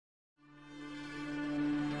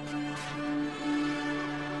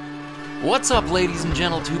What's up, ladies and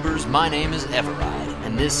gentle tubers? My name is eveRide,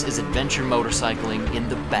 and this is adventure motorcycling in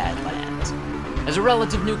the Badlands. As a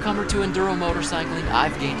relative newcomer to enduro motorcycling,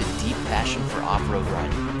 I've gained a deep passion for off-road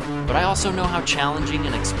riding, but I also know how challenging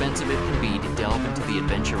and expensive it can be to delve into the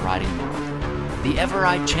adventure riding world. The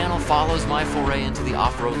eveRide channel follows my foray into the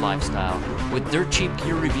off-road lifestyle with dirt cheap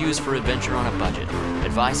gear reviews for adventure on a budget,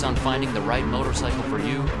 advice on finding the right motorcycle for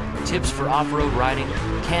you, tips for off-road riding,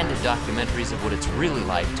 candid documentaries of what it's really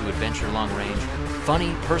like to adventure long range,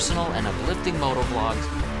 funny, personal, and uplifting motovlogs,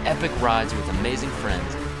 epic rides with amazing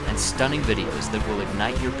friends, and stunning videos that will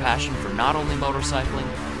ignite your passion for not only motorcycling,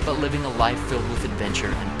 but living a life filled with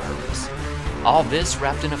adventure and purpose. All this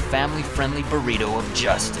wrapped in a family-friendly burrito of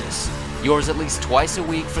justice. Yours at least twice a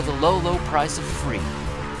week for the low, low price of free.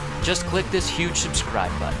 Just click this huge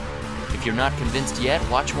subscribe button. If you're not convinced yet,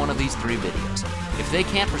 watch one of these 3 videos. If they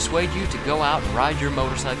can't persuade you to go out and ride your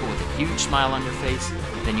motorcycle with a huge smile on your face,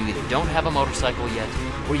 then you either don't have a motorcycle yet,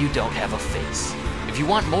 or you don't have a face. If you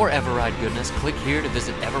want more eveRide goodness, click here to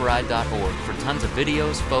visit everide.org for tons of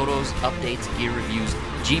videos, photos, updates, gear reviews,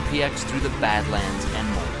 GPX through the Badlands, and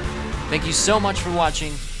more. Thank you so much for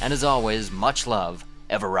watching, and as always, much love.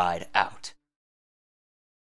 eveRide out.